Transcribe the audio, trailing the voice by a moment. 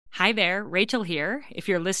Hi there, Rachel here. If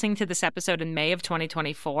you're listening to this episode in May of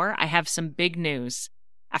 2024, I have some big news.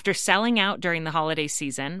 After selling out during the holiday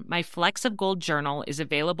season, my Flecks of Gold journal is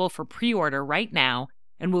available for pre-order right now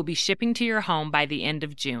and will be shipping to your home by the end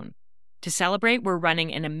of June. To celebrate, we're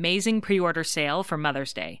running an amazing pre-order sale for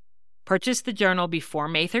Mother's Day. Purchase the journal before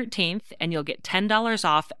May 13th and you'll get $10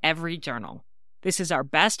 off every journal. This is our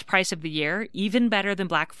best price of the year, even better than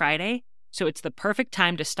Black Friday, so it's the perfect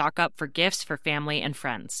time to stock up for gifts for family and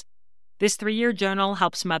friends. This 3-year journal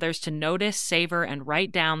helps mothers to notice, savor, and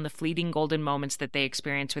write down the fleeting golden moments that they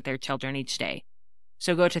experience with their children each day.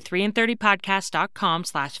 So go to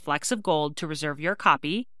 3in30podcast.com/flecksofgold to reserve your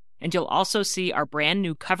copy, and you'll also see our brand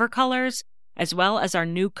new cover colors, as well as our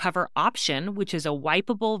new cover option, which is a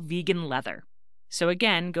wipeable vegan leather. So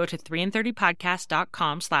again, go to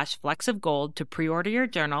 3in30podcast.com/flecksofgold to pre-order your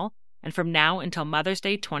journal, and from now until Mother's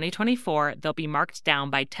Day 2024, they'll be marked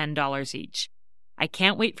down by $10 each. I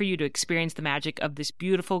can't wait for you to experience the magic of this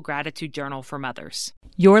beautiful gratitude journal for mothers.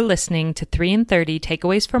 You're listening to 3 in 30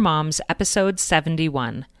 Takeaways for Moms, episode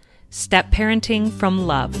 71, Step Parenting from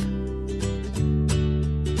Love.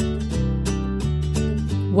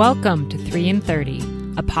 Welcome to 3 in 30,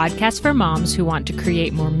 a podcast for moms who want to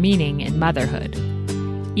create more meaning in motherhood.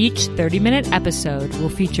 Each 30-minute episode will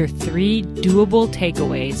feature 3 doable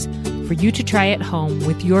takeaways for you to try at home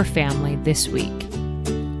with your family this week.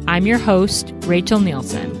 I'm your host, Rachel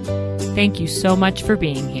Nielsen. Thank you so much for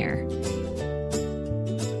being here.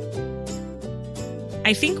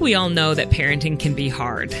 I think we all know that parenting can be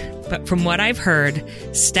hard, but from what I've heard,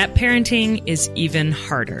 step parenting is even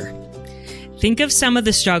harder. Think of some of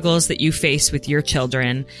the struggles that you face with your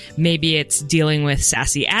children. Maybe it's dealing with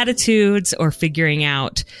sassy attitudes or figuring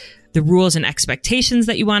out the rules and expectations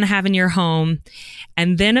that you want to have in your home.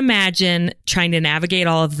 And then imagine trying to navigate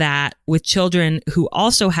all of that with children who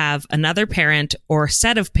also have another parent or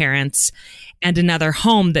set of parents and another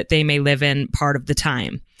home that they may live in part of the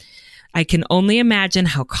time. I can only imagine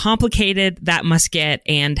how complicated that must get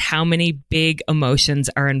and how many big emotions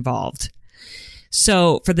are involved.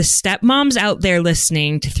 So for the stepmoms out there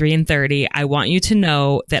listening to 3 in 30, I want you to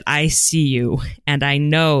know that I see you and I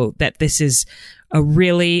know that this is a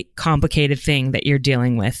really complicated thing that you're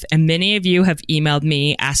dealing with. And many of you have emailed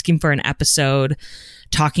me asking for an episode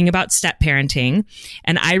talking about step parenting.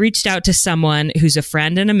 And I reached out to someone who's a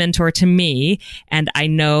friend and a mentor to me. And I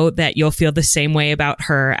know that you'll feel the same way about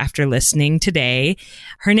her after listening today.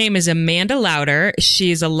 Her name is Amanda Louder.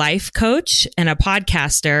 She's a life coach and a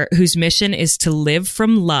podcaster whose mission is to live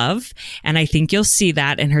from love. And I think you'll see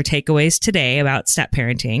that in her takeaways today about step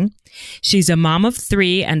parenting. She's a mom of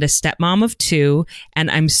 3 and a stepmom of 2. And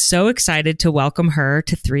I'm so excited to welcome her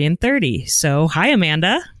to 3 in 30. So hi,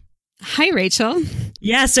 Amanda. Hi, Rachel.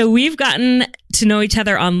 Yeah, so we've gotten to know each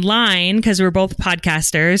other online because we're both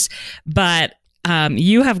podcasters, but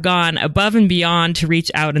you have gone above and beyond to reach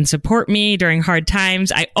out and support me during hard times.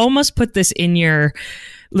 I almost put this in your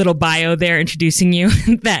little bio there introducing you,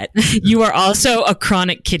 that you are also a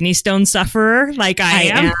chronic kidney stone sufferer like I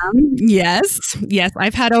am. Yes.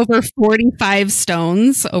 I've had over 45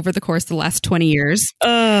 stones over the course of the last 20 years.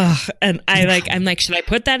 And I'm like, should I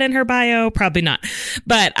put that in her bio? Probably not.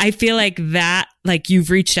 But I feel like that, like you've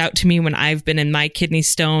reached out to me when I've been in my kidney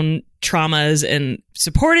stone traumas and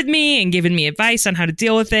supported me and given me advice on how to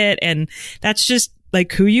deal with it. And that's just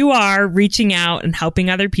like who you are, reaching out and helping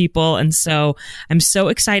other people. And so I'm so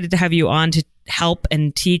excited to have you on to help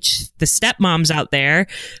and teach the stepmoms out there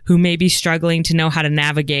who may be struggling to know how to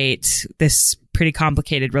navigate this pretty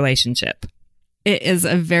complicated relationship. It is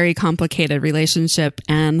a very complicated relationship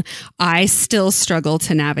and I still struggle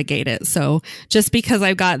to navigate it. So just because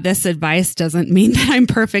I've got this advice doesn't mean that I'm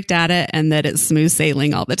perfect at it and that it's smooth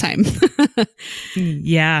sailing all the time.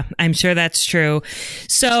 Yeah, I'm sure that's true.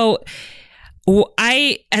 So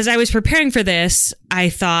as I was preparing for this, I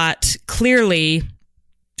thought clearly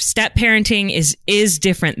step parenting is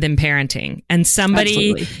different than parenting. And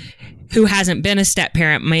somebody Absolutely. who hasn't been a step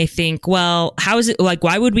parent may think, well, how is it like,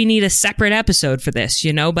 why would we need a separate episode for this?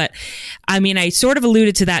 But I mean, I sort of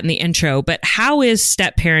alluded to that in the intro, but how is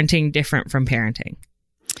step parenting different from parenting?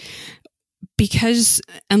 Because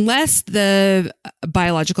unless the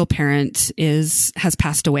biological parent has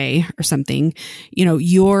passed away or something,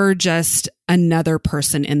 you're just another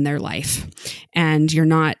person in their life. And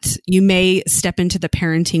you may step into the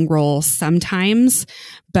parenting role sometimes,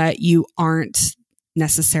 but you aren't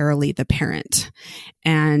necessarily the parent.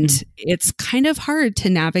 And it's kind of hard to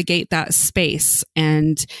navigate that space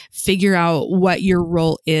and figure out what your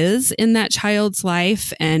role is in that child's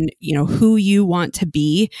life and, who you want to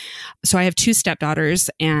be. So I have two stepdaughters,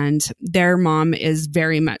 and their mom is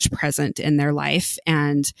very much present in their life.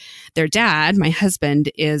 And their dad, my husband,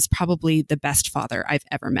 is probably the best father I've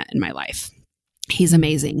ever met in my life. He's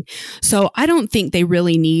amazing. So I don't think they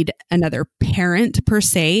really need another parent per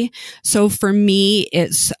se. So for me,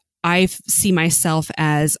 I see myself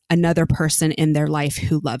as another person in their life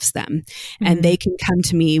who loves them, and they can come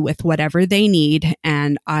to me with whatever they need,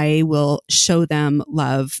 and I will show them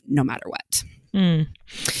love no matter what.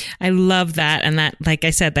 I love that. And that, like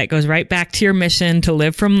I said, that goes right back to your mission to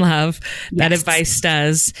live from love. That advice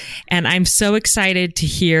does. And I'm so excited to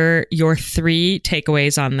hear your 3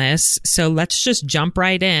 takeaways on this. So let's just jump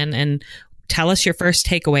right in and tell us your first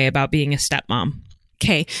takeaway about being a stepmom.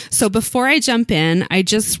 Okay. So before I jump in, I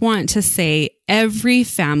just want to say every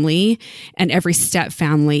family and every step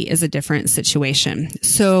family is a different situation.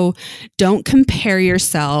 So don't compare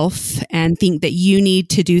yourself and think that you need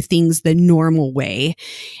to do things the normal way.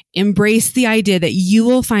 Embrace the idea that you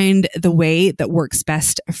will find the way that works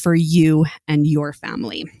best for you and your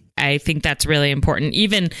family. I think that's really important.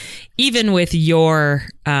 Even with your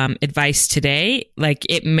advice today, like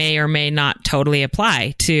it may or may not totally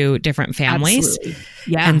apply to different families. Absolutely.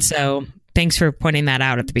 Yeah. And so thanks for pointing that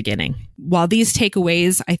out at the beginning. While these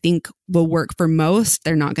takeaways, I think, will work for most,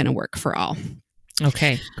 they're not going to work for all.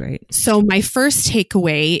 Okay, great. So my first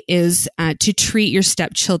takeaway is to treat your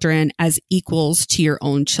stepchildren as equals to your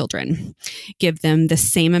own children. Give them the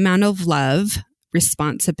same amount of love,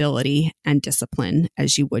 responsibility, and discipline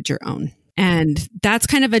as you would your own. And that's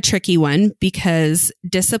kind of a tricky one because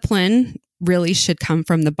discipline really should come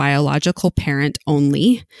from the biological parent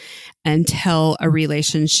only until a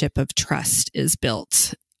relationship of trust is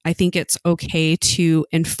built. I think it's okay to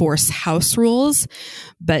enforce house rules,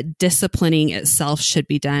 but disciplining itself should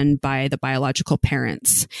be done by the biological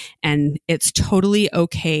parents. And it's totally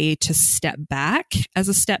okay to step back as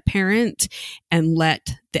a step parent and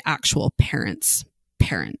let the actual parents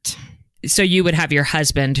parent. So you would have your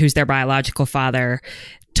husband, who's their biological father,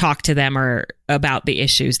 talk to them or about the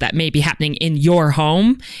issues that may be happening in your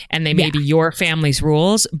home, and they may be your family's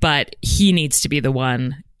rules, but he needs to be the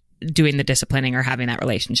one doing the disciplining or having that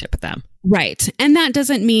relationship with them. Right. And that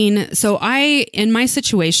doesn't mean, in my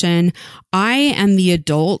situation, I am the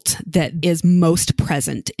adult that is most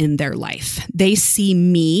present in their life. They see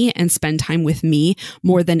me and spend time with me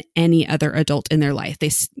more than any other adult in their life.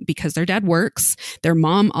 Because their dad works, their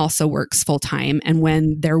mom also works full time. And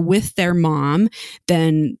when they're with their mom,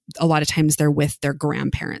 then a lot of times they're with their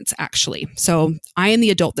grandparents, actually. So I am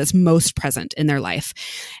the adult that's most present in their life.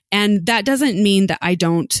 And that doesn't mean that I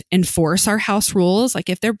don't enforce our house rules. Like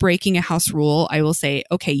if they're breaking a house rule, I will say,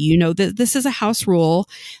 okay, that this is a house rule.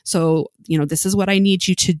 So, this is what I need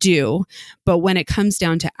you to do. But when it comes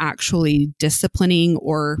down to actually disciplining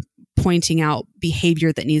or pointing out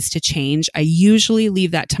behavior that needs to change, I usually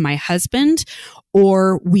leave that to my husband,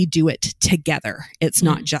 or we do it together. It's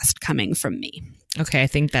not just coming from me. Okay, I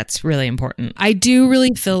think that's really important. I do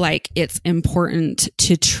really feel like it's important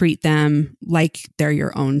to treat them like they're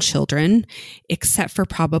your own children, except for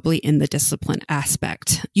probably in the discipline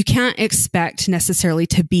aspect. You can't expect necessarily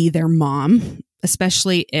to be their mom,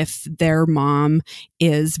 especially if their mom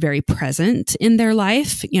is very present in their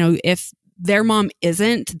life. If their mom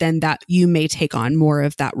isn't, then that you may take on more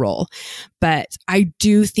of that role. But I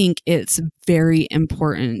do think it's very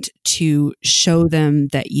important to show them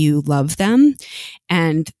that you love them.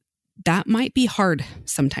 And that might be hard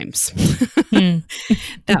sometimes.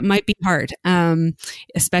 That might be hard,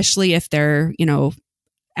 especially if they're,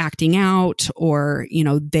 acting out or,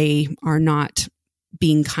 they are not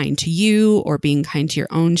being kind to you or being kind to your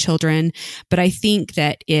own children. But I think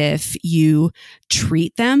that if you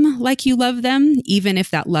treat them like you love them, even if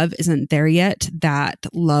that love isn't there yet, that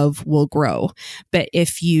love will grow. But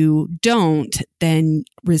if you don't, then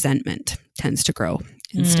resentment tends to grow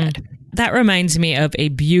instead. That reminds me of a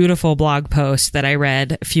beautiful blog post that I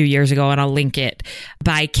read a few years ago, and I'll link it,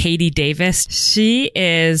 by Katie Davis. She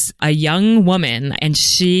is a young woman, and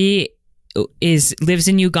she lives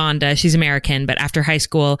in Uganda. She's American, but after high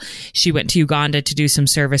school, she went to Uganda to do some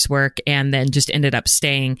service work and then just ended up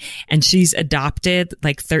staying. And she's adopted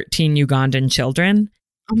like 13 Ugandan children.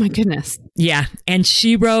 Oh my goodness. Yeah. And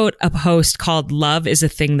she wrote a post called "Love is a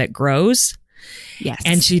Thing That Grows." Yes.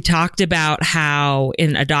 And she talked about how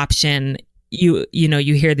in adoption, you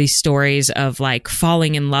hear these stories of like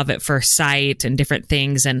falling in love at first sight and different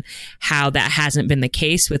things, and how that hasn't been the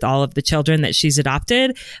case with all of the children that she's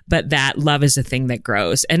adopted, but that love is a thing that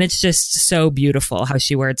grows. And it's just so beautiful how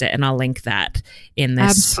she words it. And I'll link that in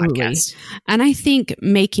this podcast. And I think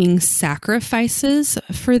making sacrifices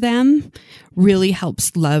for them really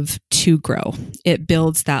helps love to grow. It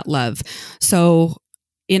builds that love. So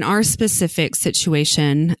in our specific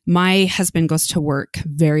situation, my husband goes to work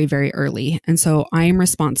very, very early. And so I am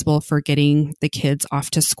responsible for getting the kids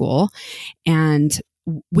off to school. And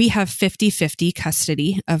we have 50-50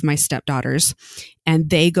 custody of my stepdaughters, and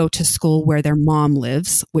they go to school where their mom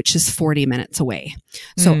lives, which is 40 minutes away.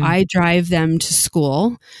 So I drive them to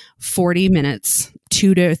school 40 minutes,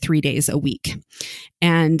 2 to 3 days a week.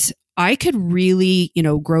 And I could really,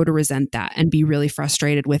 grow to resent that and be really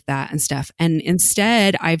frustrated with that and stuff. And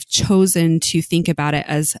instead, I've chosen to think about it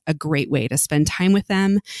as a great way to spend time with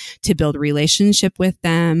them, to build a relationship with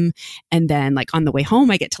them. And then like on the way home,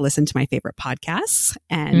 I get to listen to my favorite podcasts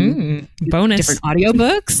and bonus different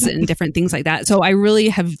audiobooks and different things like that. So I really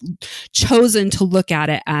have chosen to look at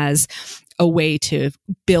it as a way to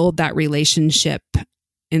build that relationship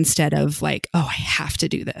instead of like, oh, I have to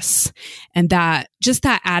do this. And that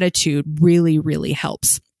attitude really, really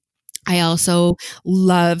helps. I also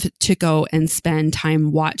love to go and spend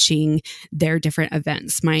time watching their different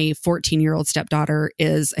events. My 14-year-old stepdaughter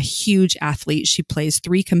is a huge athlete. She plays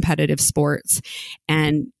 3 competitive sports,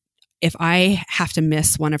 and if I have to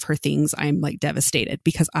miss one of her things, I'm like devastated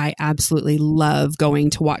because I absolutely love going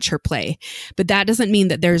to watch her play. But that doesn't mean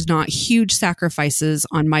that there's not huge sacrifices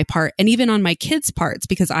on my part and even on my kids' parts,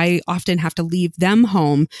 because I often have to leave them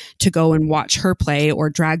home to go and watch her play or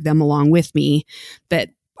drag them along with me. But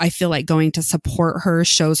I feel like going to support her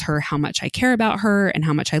shows her how much I care about her and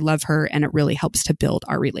how much I love her. And it really helps to build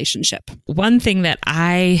our relationship. One thing that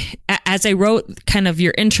as I wrote kind of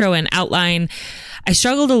your intro and outline, I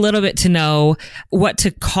struggled a little bit to know what to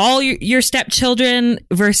call your stepchildren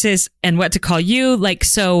and what to call you. Like,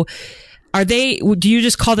 so do you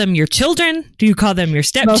just call them your children? Do you call them your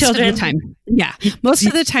stepchildren? Most of the time. Yeah. Most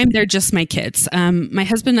of the time, they're just my kids. My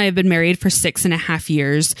husband and I have been married for 6.5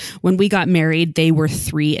 years. When we got married, they were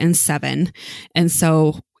 3 and 7. And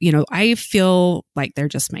so, I feel like they're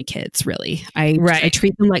just my kids, really. I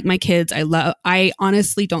treat them like my kids. I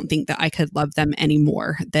honestly don't think that I could love them any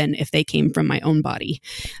more than if they came from my own body.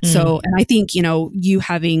 So, and I think, you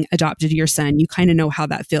having adopted your son, you kind of know how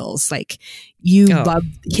that feels. Like you love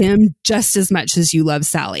him just as much as you love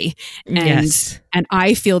Sally. And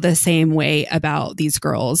I feel the same way about these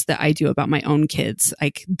girls that I do about my own kids.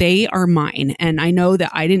 Like they are mine. And I know that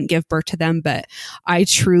I didn't give birth to them, but I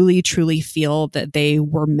truly, truly feel that they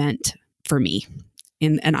were meant for me.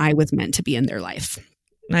 And I was meant to be in their life.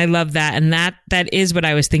 I love that. And that is what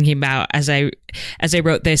I was thinking about as I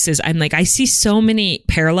wrote this. Is I'm like, I see so many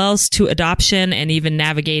parallels to adoption and even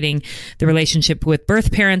navigating the relationship with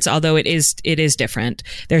birth parents, although it is different.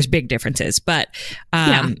 There's big differences, but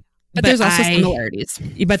there's also similarities.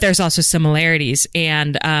 But there's also similarities.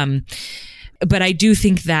 And but I do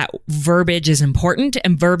think that verbiage is important,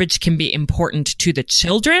 and verbiage can be important to the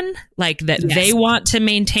children, like that they want to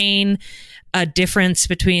maintain a difference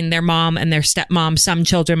between their mom and their stepmom. Some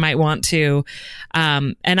children might want to.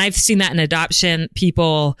 And I've seen that in adoption.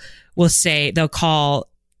 People will say, they'll call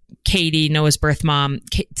Katie, Noah's birth mom,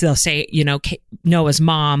 they'll say, Noah's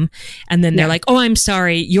mom. And then they're like, oh, I'm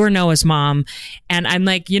sorry, you're Noah's mom. And I'm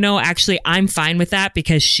like, actually, I'm fine with that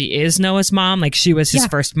because she is Noah's mom. Like she was his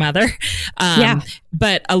first mother.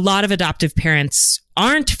 But a lot of adoptive parents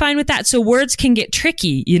aren't fine with that. So words can get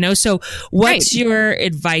tricky, So what's your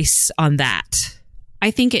advice on that?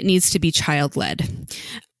 I think it needs to be child-led.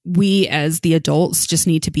 We as the adults just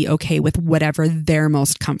need to be okay with whatever they're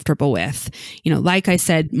most comfortable with. Like I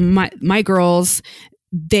said, my girls,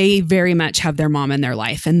 they very much have their mom in their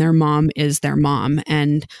life, and their mom is their mom.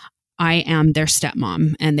 And I am their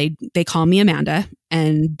stepmom, and they call me Amanda,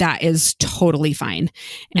 and that is totally fine.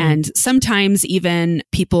 And sometimes even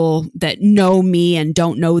people that know me and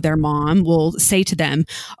don't know their mom will say to them,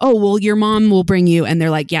 oh, well, your mom will bring you. And they're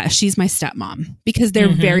like, yeah, she's my stepmom, because they're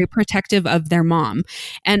very protective of their mom.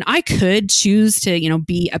 And I could choose to,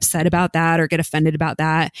 be upset about that or get offended about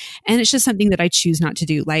that. And it's just something that I choose not to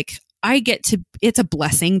do. Like, it's a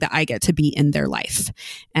blessing that I get to be in their life.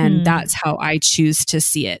 And that's how I choose to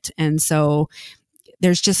see it. And so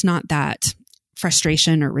there's just not that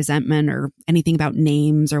frustration or resentment or anything about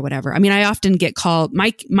names or whatever. I mean, I often get called, my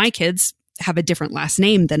kids have a different last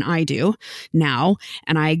name than I do now.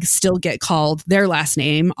 And I still get called their last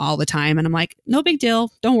name all the time. And I'm like, no big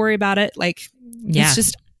deal. Don't worry about it. Like, it's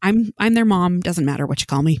just, I'm their mom. Doesn't matter what you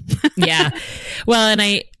call me. Yeah. Well, and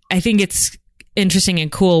I think it's interesting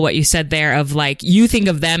and cool what you said there of like, you think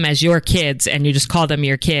of them as your kids and you just call them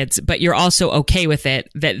your kids, but you're also okay with it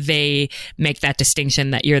that they make that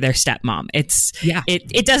distinction that you're their stepmom.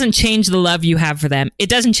 It doesn't change the love you have for them. It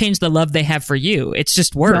doesn't change the love they have for you. It's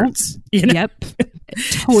just words. You know? Yep.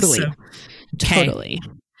 Totally. Okay. Totally.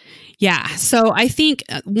 Yeah. So I think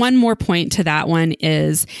one more point to that one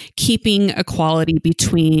is keeping equality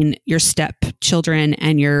between your stepchildren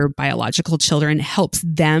and your biological children helps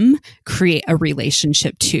them create a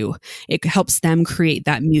relationship too. It helps them create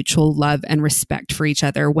that mutual love and respect for each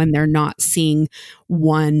other when they're not seeing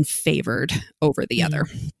one favored over the other.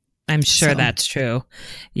 I'm sure that's true.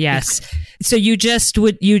 Yes. Yeah. So you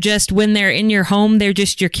just when they're in your home, they're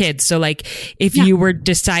just your kids. So like if you were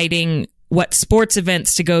deciding what sports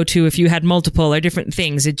events to go to, if you had multiple or different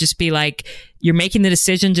things, it'd just be like you're making the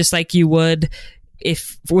decision just like you would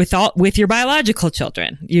if with your biological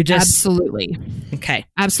children. You just Absolutely. Okay.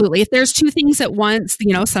 Absolutely. If there's two things at once,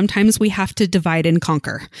 sometimes we have to divide and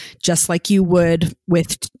conquer, just like you would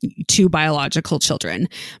with two biological children.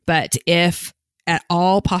 But if at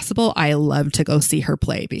all possible, I love to go see her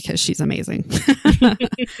play because she's amazing.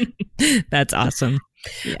 That's awesome.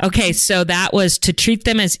 Yeah. Okay, so that was to treat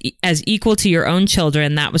them as equal to your own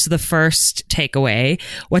children. That was the first takeaway.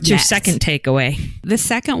 What's your second takeaway? The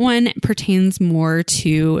second one pertains more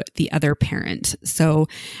to the other parent. So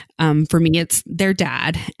for me, it's their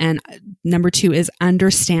dad. And number 2 is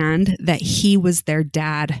understand that he was their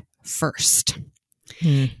dad first.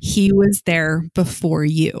 He was there before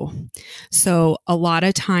you. So a lot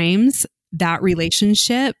of times that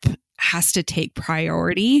relationship has to take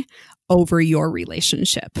priority over your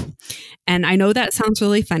relationship. And I know that sounds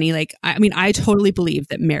really funny. Like, I totally believe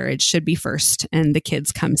that marriage should be first and the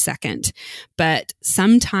kids come second. But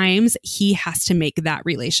sometimes he has to make that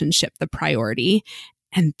relationship the priority,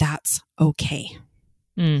 and that's okay.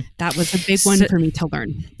 That was a big one for me to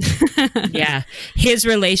learn. Yeah. His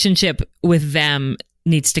relationship with them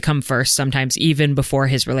needs to come first sometimes, even before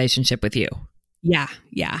his relationship with you. Yeah.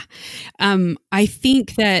 Yeah. I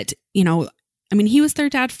think that, he was their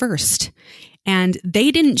dad first, and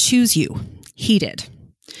they didn't choose you. He did.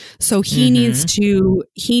 So he needs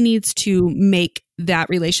to make that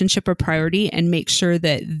relationship a priority and make sure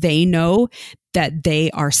that they know that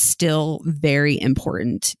they are still very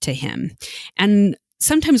important to him. And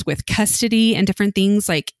sometimes with custody and different things,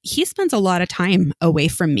 like he spends a lot of time away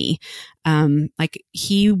from me. Like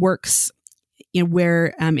he works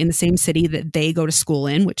where in the same city that they go to school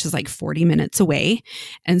in, which is like 40 minutes away.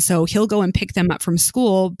 And so he'll go and pick them up from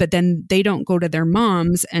school, but then they don't go to their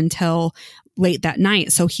mom's until late that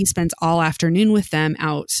night. So he spends all afternoon with them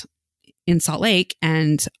out in Salt Lake,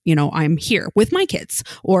 and, I'm here with my kids,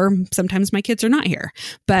 or sometimes my kids are not here,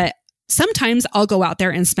 but sometimes I'll go out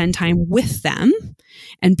there and spend time with them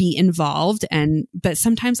and be involved. But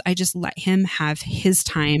sometimes I just let him have his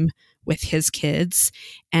time with his kids,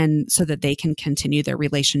 and so that they can continue their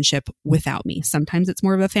relationship without me. Sometimes it's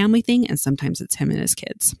more of a family thing, and sometimes it's him and his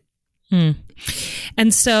kids.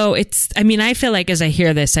 And so I feel like as I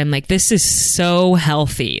hear this, I'm like, this is so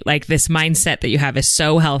healthy. Like this mindset that you have is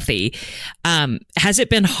so healthy. Has it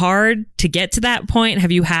been hard to get to that point?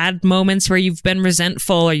 Have you had moments where you've been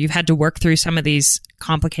resentful or you've had to work through some of these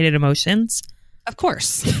complicated emotions? Of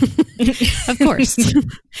course. Of course.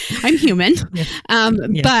 I'm human.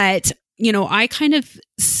 But, I kind of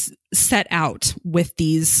set out with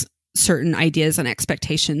these certain ideas and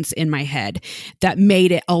expectations in my head that made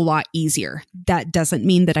it a lot easier. That doesn't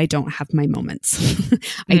mean that I don't have my moments.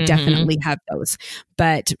 I definitely have those.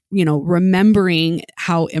 But, remembering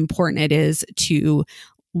how important it is to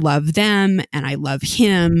love them and I love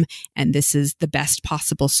him, and this is the best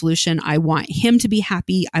possible solution. I want him to be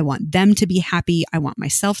happy. I want them to be happy. I want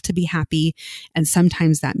myself to be happy. And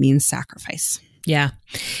sometimes that means sacrifice. Yeah.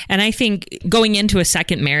 And I think going into a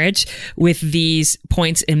second marriage with these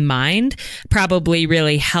points in mind probably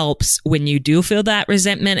really helps when you do feel that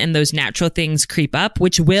resentment and those natural things creep up,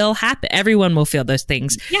 which will happen. Everyone will feel those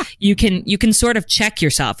things. Yeah. You can sort of check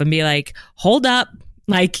yourself and be like, hold up.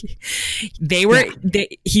 Like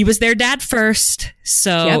he was their dad first.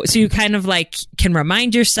 So you kind of like can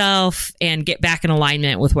remind yourself and get back in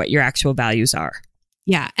alignment with what your actual values are.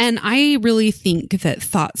 Yeah. And I really think that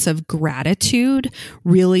thoughts of gratitude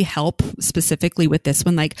really help, specifically with this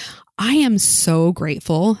one. Like, I am so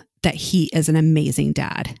grateful that he is an amazing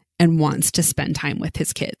dad and wants to spend time with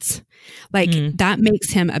his kids. Like that makes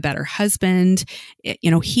him a better husband.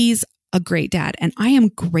 He's a great dad, and I am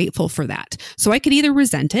grateful for that. So I could either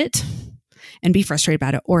resent it and be frustrated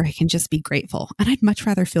about it, or I can just be grateful. And I'd much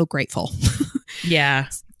rather feel grateful. Yeah.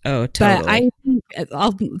 Oh, totally. But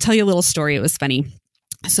I'll tell you a little story. It was funny.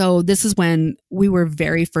 So this is when we were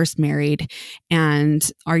very first married, and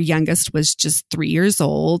our youngest was just 3 years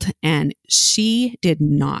old, and she did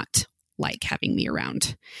not like having me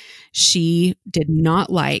around. She did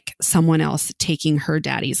not like someone else taking her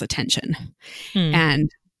daddy's attention.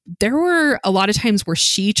 And there were a lot of times where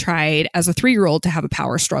she tried as a 3-year-old to have a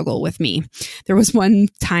power struggle with me. There was one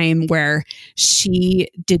time where she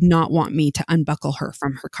did not want me to unbuckle her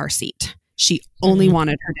from her car seat. She only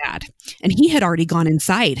wanted her dad, and he had already gone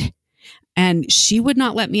inside, and she would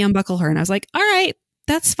not let me unbuckle her. And I was like, all right,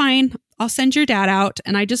 that's fine. I'll send your dad out.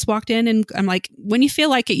 And I just walked in, and I'm like, when you feel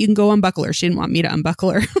like it, you can go unbuckle her. She didn't want me to unbuckle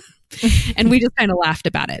her. And we just kind of laughed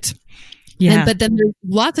about it. Yeah. But then there's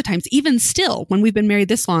lots of times, even still, when we've been married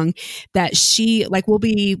this long, that she, like, we'll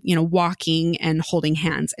be, walking and holding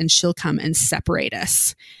hands, and she'll come and separate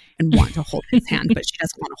us and want to hold his hand, but she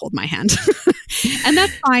doesn't want to hold my hand. And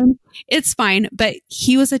that's fine. It's fine. But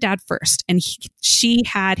he was a dad first, and she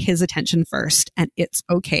had his attention first. And it's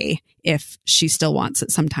okay if she still wants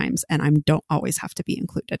it sometimes. And I don't always have to be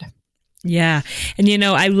included. Yeah. And,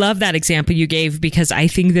 I love that example you gave, because I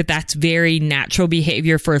think that that's very natural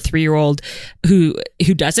behavior for a 3-year-old who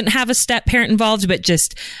doesn't have a step parent involved, but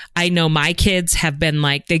just, I know my kids have been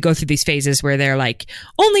like, they go through these phases where they're like,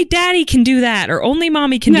 only daddy can do that, or only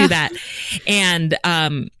mommy can do that. And,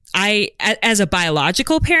 as a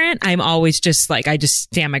biological parent, I'm always just like, I just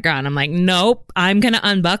stand my ground. I'm like, nope, I'm going to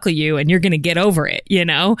unbuckle you and you're going to get over it.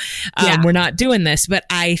 We're not doing this. But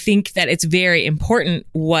I think that it's very important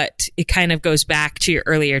what it kind of goes back to your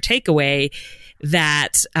earlier takeaway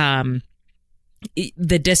that,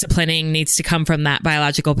 the disciplining needs to come from that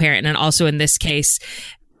biological parent. And also in this case,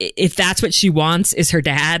 if that's what she wants is her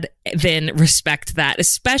dad, then respect that,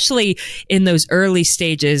 especially in those early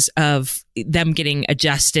stages of them getting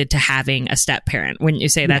adjusted to having a step parent. Wouldn't you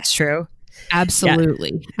say that's true?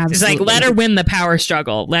 Absolutely. Yeah. It's like, let her win the power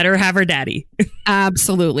struggle. Let her have her daddy.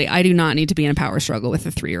 Absolutely. I do not need to be in a power struggle with a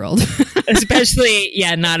 3-year-old. Especially,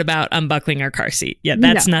 not about unbuckling our car seat. Yeah,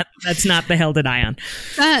 that's not the hill to die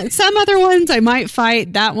on. Some other ones I might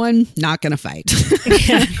fight. That one, not going to fight.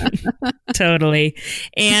 Totally.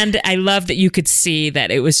 And I love that you could see that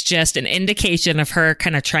it was just an indication of her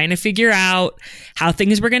kind of trying to figure out how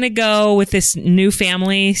things were going to go with this new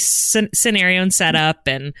family scenario and setup,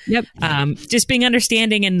 and just being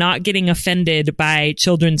understanding and not getting offended by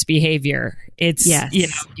children's behavior. It's, you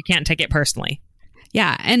can't take it personally.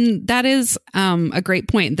 Yeah. And that is a great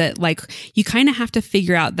point, that like you kind of have to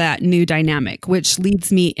figure out that new dynamic, which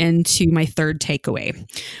leads me into my third takeaway,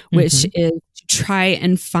 which is to try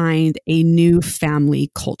and find a new family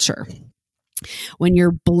culture. When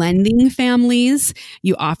you're blending families,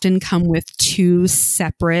 you often come with 2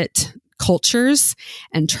 separate cultures,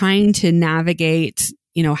 and trying to navigate,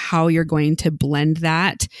 how you're going to blend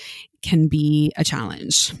that can be a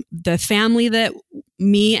challenge. The family that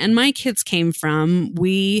me and my kids came from,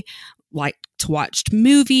 we liked to watch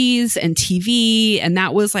movies and TV, and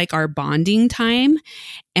that was like our bonding time.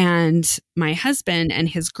 And my husband and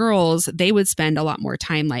his girls, they would spend a lot more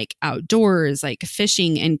time like outdoors, like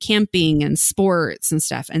fishing and camping and sports and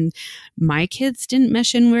stuff. And my kids didn't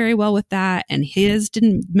mesh in very well with that, and his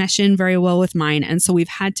didn't mesh in very well with mine. And so we've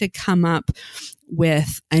had to come up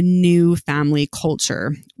with a new family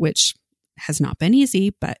culture, which has not been easy,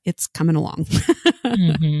 but it's coming along.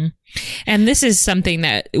 And this is something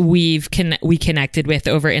that we connected with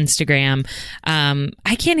over Instagram.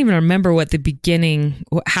 I can't even remember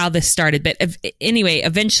how this started, but anyway,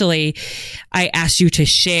 eventually I asked you to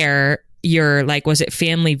share your, like, was it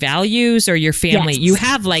family values or your family? Yes. You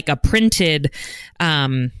have like a printed,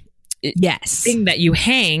 thing that you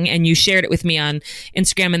hang, and you shared it with me on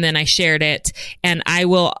Instagram, and then I shared it, and I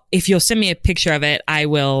will, if you'll send me a picture of it, I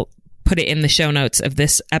will put it in the show notes of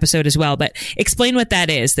this episode as well. But explain what that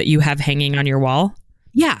is that you have hanging on your wall.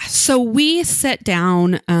 Yeah. So we sat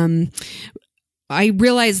down, I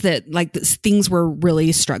realized that like things were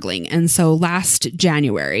really struggling. And so last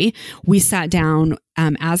January, we sat down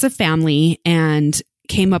as a family and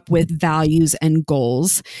came up with values and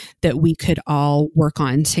goals that we could all work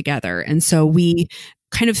on together. And so we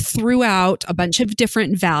kind of threw out a bunch of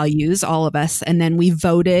different values, all of us, and then we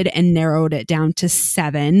voted and narrowed it down to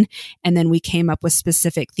 7. And then we came up with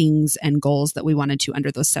specific things and goals that we wanted to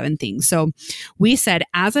under those 7 things. So we said,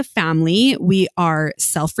 as a family, we are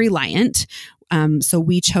self-reliant. So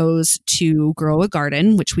we chose to grow a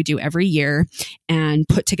garden, which we do every year, and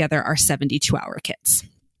put together our 72-hour kits.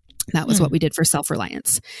 That was what we did for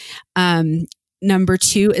self-reliance. Number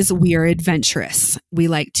 2 is we are adventurous. We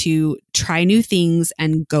like to try new things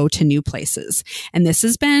and go to new places. And this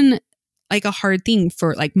has been like a hard thing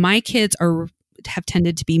for like my kids have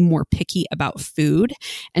tended to be more picky about food,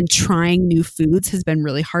 and trying new foods has been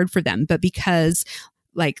really hard for them. But because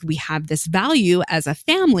like we have this value as a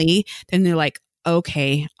family, then they're like,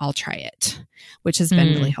 okay, I'll try it, which has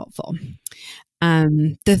been really helpful.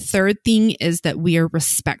 The third thing is that we are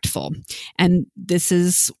respectful. And this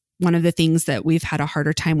is one of the things that we've had a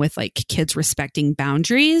harder time with, like kids respecting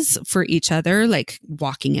boundaries for each other, like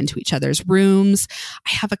walking into each other's rooms.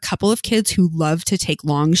 I have a couple of kids who love to take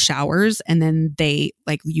long showers and then they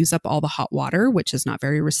like use up all the hot water, which is not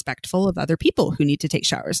very respectful of other people who need to take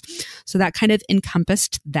showers. So that kind of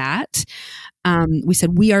encompassed that. We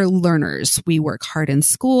said we are learners. We work hard in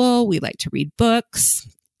school. We like to read books.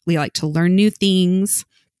 We like to learn new things.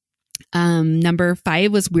 Number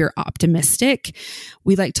 5 was we're optimistic.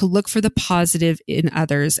 We like to look for the positive in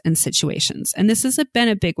others and situations. And this has been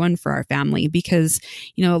a big one for our family because,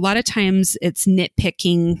 you know, a lot of times it's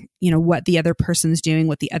nitpicking, you know, what the other person's doing,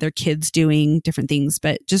 what the other kid's doing, different things,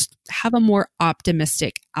 but just have a more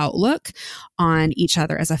optimistic outlook on each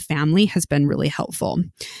other as a family has been really helpful.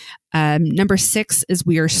 Number 6 is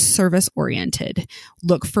we are service oriented.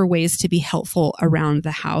 Look for ways to be helpful around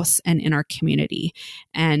the house and in our community.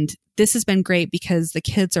 And this has been great because the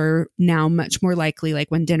kids are now much more likely, like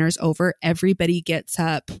when dinner's over, everybody gets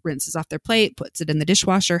up, rinses off their plate, puts it in the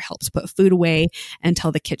dishwasher, helps put food away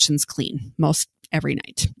until the kitchen's clean most every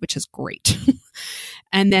night, which is great.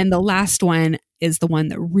 And then the last one is the one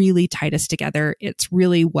that really tied us together. It's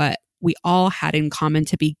really what we all had in common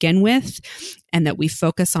to begin with, and that we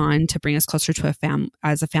focus on to bring us closer to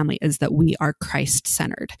as a family, is that we are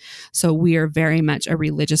Christ-centered. So we are very much a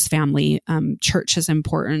religious family. Church is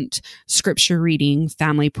important. Scripture reading,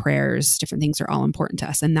 family prayers, different things are all important to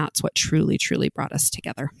us. And that's what truly, truly brought us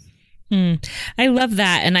together. I love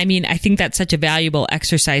that. And I mean, I think that's such a valuable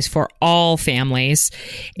exercise for all families.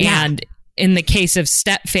 Yeah. And in the case of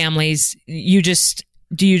step families,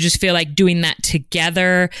 do you just feel like doing that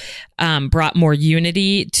together brought more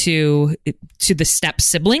unity to the step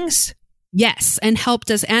siblings? Yes, and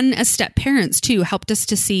helped us, and as step parents too, helped us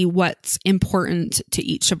to see what's important to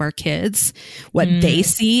each of our kids, what they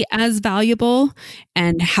see as valuable,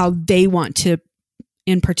 and how they want to,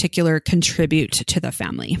 in particular, contribute to the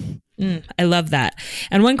family. I love that.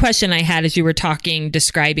 And one question I had as you were talking,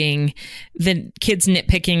 describing the kids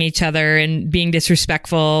nitpicking each other and being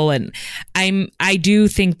disrespectful. And I do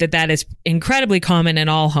think that is incredibly common in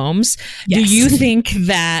all homes. Yes. Do you think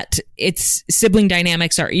that it's sibling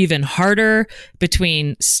dynamics are even harder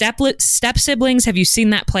between step siblings? Have you seen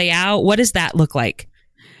that play out? What does that look like?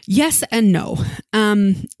 Yes and no.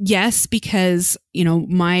 Yes, because, you know,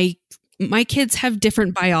 my kids have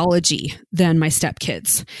different biology than my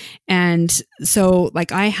stepkids. And so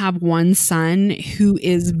like I have one son who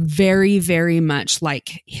is very, very much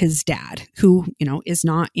like his dad, who, you know, is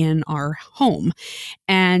not in our home.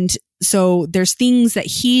 And so there's things that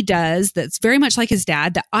he does that's very much like his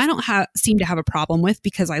dad that I don't seem to have a problem with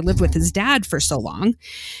because I lived with his dad for so long,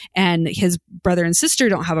 and his brother and sister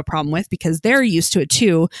don't have a problem with because they're used to it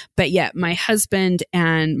too. But yet my husband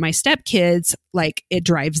and my stepkids, like it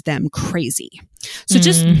drives them crazy. So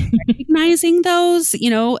just recognizing those, you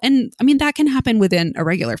know, and I mean, that can happen within a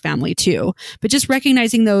regular family too, but just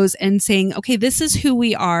recognizing those and saying, okay, this is who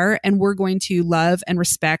we are, and we're going to love and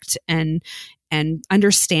respect and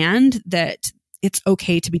understand that it's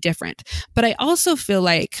okay to be different. But I also feel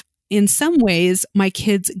like in some ways, my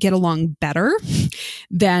kids get along better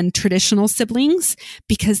than traditional siblings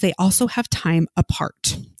because they also have time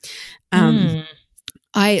apart.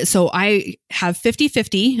 I have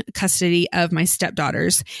 50-50 custody of my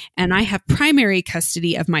stepdaughters, and I have primary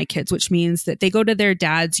custody of my kids, which means that they go to their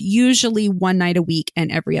dads usually one night a week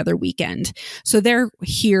and every other weekend. So they're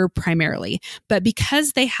here primarily. But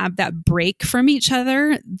because they have that break from each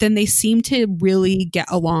other, then they seem to really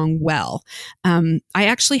get along well. I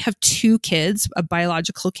actually have 2 kids, a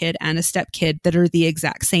biological kid and a step kid, that are the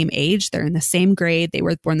exact same age. They're in the same grade. They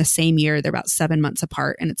were born the same year. They're about 7 months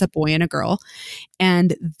apart, and it's a boy and a girl. And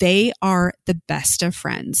they are the best of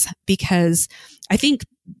friends because I think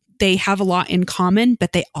they have a lot in common,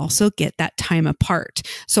 but they also get that time apart.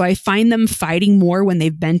 So I find them fighting more when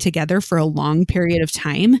they've been together for a long period of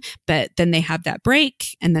time, but then they have that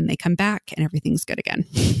break and then they come back and everything's good again.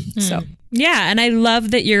 So. Yeah. And I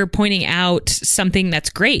love that you're pointing out something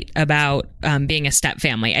that's great about being a step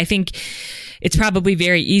family. I think it's probably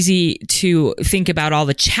very easy to think about all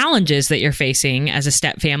the challenges that you're facing as a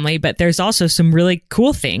step family, but there's also some really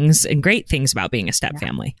cool things and great things about being a step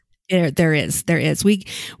family. There is. We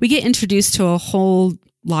get introduced to a whole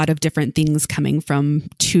lot of different things coming from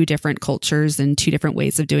two different cultures and two different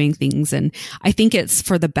ways of doing things. And I think it's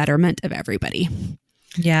for the betterment of everybody.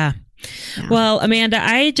 Yeah. Well, Amanda,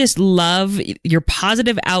 I just love your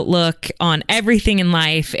positive outlook on everything in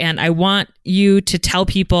life. And I want you to tell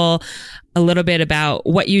people a little bit about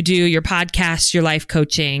what you do, your podcast, your life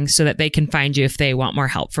coaching, so that they can find you if they want more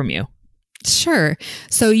help from you. Sure.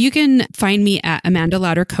 So you can find me at Amanda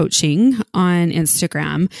Louder Coaching on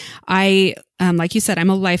Instagram. Like you said, I'm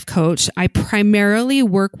a life coach. I primarily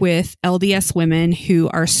work with LDS women who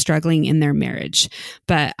are struggling in their marriage,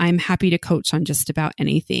 but I'm happy to coach on just about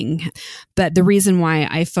anything. But the reason why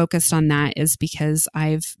I focused on that is because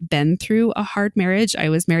I've been through a hard marriage. I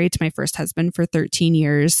was married to my first husband for 13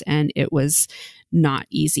 years, and it was not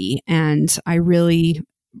easy. And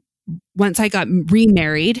once I got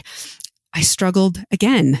remarried, I struggled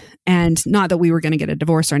again. And not that we were going to get a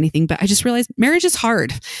divorce or anything, but I just realized marriage is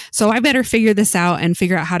hard. So I better figure this out and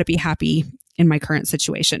figure out how to be happy in my current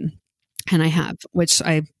situation. And I have, which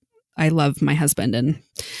I love my husband, and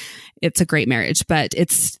it's a great marriage, but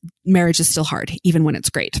marriage is still hard, even when it's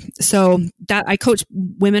great. So that I coach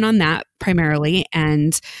women on that primarily.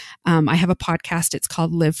 And I have a podcast. It's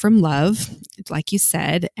called Live from Love, like you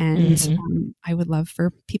said. And I would love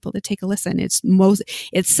for people to take a listen. It's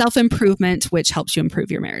self-improvement, which helps you improve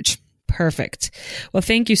your marriage. Perfect. Well,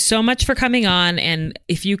 thank you so much for coming on. And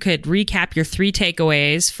if you could recap your 3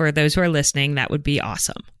 takeaways for those who are listening, that would be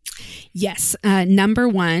awesome. Yes. Number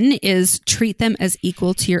 1 is treat them as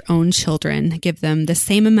equal to your own children. Give them the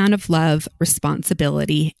same amount of love,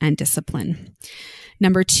 responsibility, and discipline.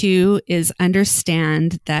 Number 2 is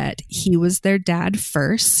understand that he was their dad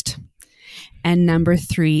first. And number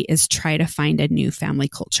 3 is try to find a new family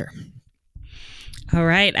culture. All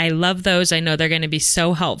right. I love those. I know they're going to be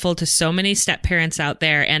so helpful to so many step parents out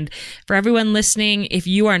there. And for everyone listening, if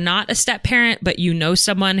you are not a step parent, but you know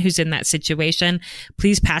someone who's in that situation,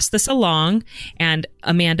 please pass this along. And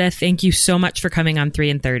Amanda, thank you so much for coming on 3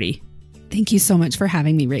 in 30. Thank you so much for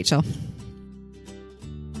having me, Rachel.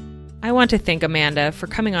 I want to thank Amanda for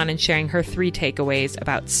coming on and sharing her 3 takeaways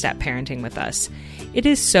about step parenting with us. It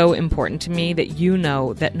is so important to me that you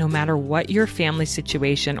know that no matter what your family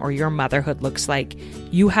situation or your motherhood looks like,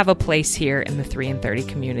 you have a place here in the 3 in 30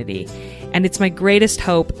 community. And it's my greatest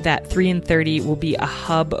hope that 3 in 30 will be a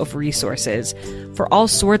hub of resources for all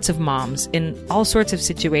sorts of moms in all sorts of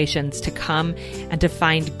situations to come and to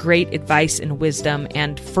find great advice and wisdom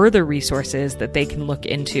and further resources that they can look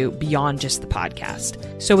into beyond just the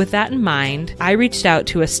podcast. So with that in mind, I reached out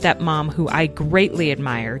to a stepmom who I greatly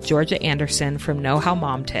admire, Georgia Anderson from Know How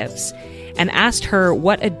Mom Tips, and asked her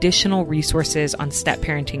what additional resources on step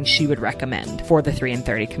parenting she would recommend for the 3 in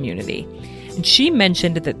 30 community. And she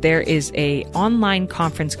mentioned that there is an online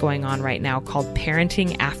conference going on right now called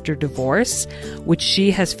Parenting After Divorce, which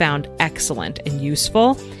she has found excellent and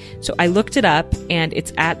useful. So I looked it up, and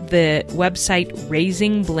it's at the website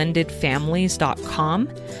raisingblendedfamilies.com.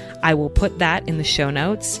 I will put that in the show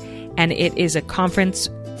notes. And it is a conference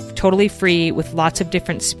totally free with lots of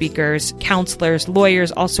different speakers, counselors,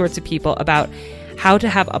 lawyers, all sorts of people about how to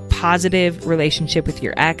have a positive relationship with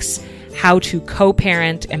your ex, how to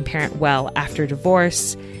co-parent and parent well after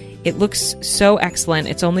divorce. It looks so excellent.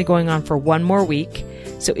 It's only going on for 1 more week.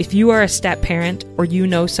 So if you are a step parent or you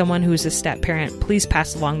know someone who is a step parent, please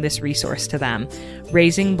pass along this resource to them,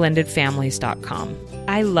 raisingblendedfamilies.com.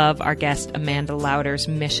 I love our guest Amanda Louder's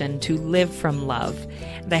mission to live from love.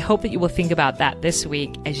 And I hope that you will think about that this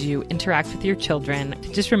week as you interact with your children.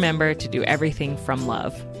 Just remember to do everything from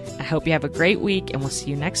love. I hope you have a great week, and we'll see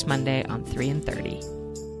you next Monday on 3 in 30.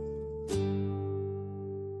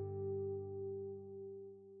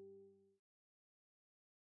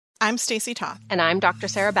 I'm Stacey Toth. And I'm Dr.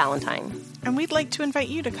 Sarah Ballantyne. And we'd like to invite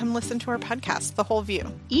you to come listen to our podcast, The Whole View.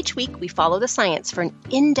 Each week, we follow the science for an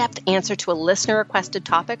in-depth answer to a listener-requested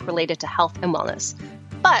topic related to health and wellness.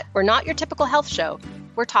 But we're not your typical health show.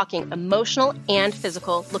 We're talking emotional and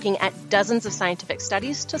physical, looking at dozens of scientific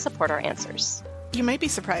studies to support our answers. You might be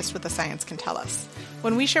surprised what the science can tell us.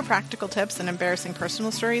 When we share practical tips and embarrassing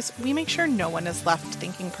personal stories, we make sure no one is left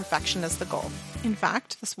thinking perfection is the goal. In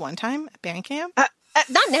fact, this one time at band camp...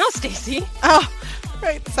 Not now, Stacey. Oh,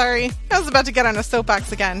 right. Sorry. I was about to get on a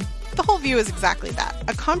soapbox again. The Whole View is exactly that.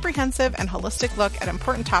 A comprehensive and holistic look at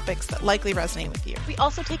important topics that likely resonate with you. We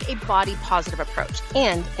also take a body-positive approach.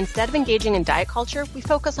 And instead of engaging in diet culture, we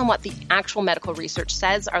focus on what the actual medical research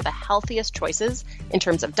says are the healthiest choices in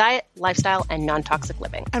terms of diet, lifestyle, and non-toxic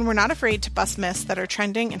living. And we're not afraid to bust myths that are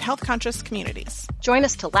trending in health-conscious communities. Join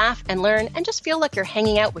us to laugh and learn and just feel like you're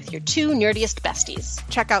hanging out with your 2 nerdiest besties.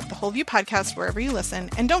 Check out the Whole View podcast wherever you listen,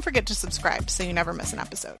 and don't forget to subscribe so you never miss an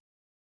episode.